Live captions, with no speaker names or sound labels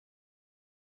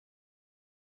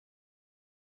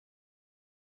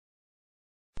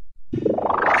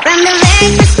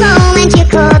moment you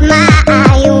caught my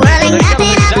eye, you were like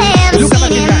nothing I've ever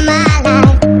seen in my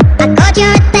life. I caught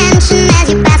your attention as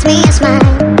you passed me a smile.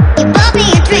 You bought me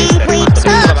a drink, we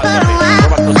talked for a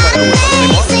while.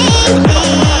 Amazing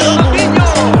things,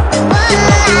 what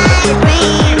life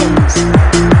brings.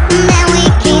 Then we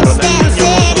kissed and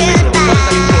said goodbye.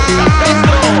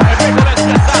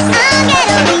 I'll get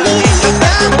over you,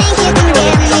 don't think you can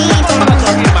get me down.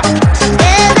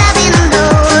 'Cause I've been on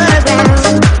lower ground.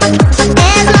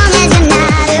 As long as you're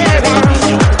not around,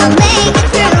 I'll make it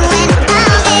through and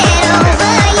I'll get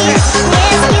over you.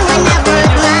 Yes, you will never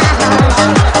hurt my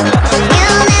heart.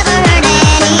 You'll never hurt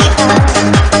any part.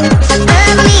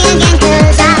 Love me again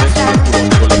 'cause I tried.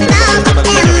 And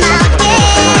I'll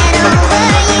get over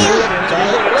you.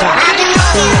 I've been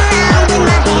walking around with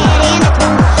my head in the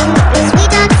clouds. Sweet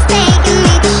talk is taking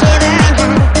me to shiver and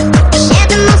hide. Shared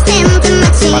the most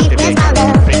intimate secrets I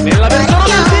love. Nella But if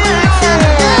your words are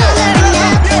no longer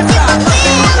enough, you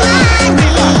fulfill my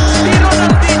need.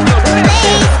 Ronaldinho,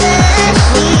 Place the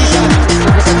sheet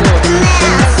that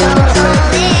I so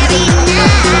cold every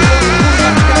night.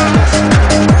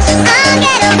 I'll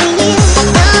get over you,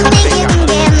 don't think you can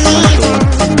get me down.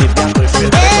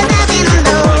 'Cause I've been on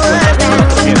lower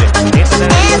ground.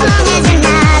 As long as you're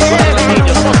not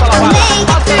around, I'll make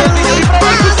it through and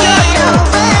I'll get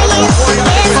over you.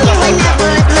 Yes, you will never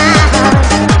hurt my heart.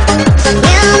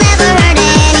 You'll never hurt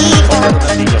any part.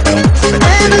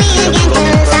 Love me again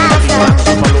 'cause I tried.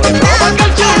 And I'll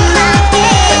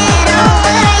get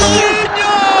over you.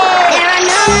 There are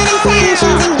no good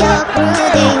intentions in your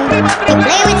clothing. You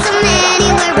play with so many,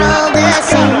 we're all the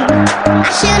same.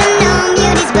 I should've known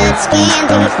beauty's but skin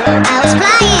deep. I was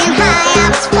flying high.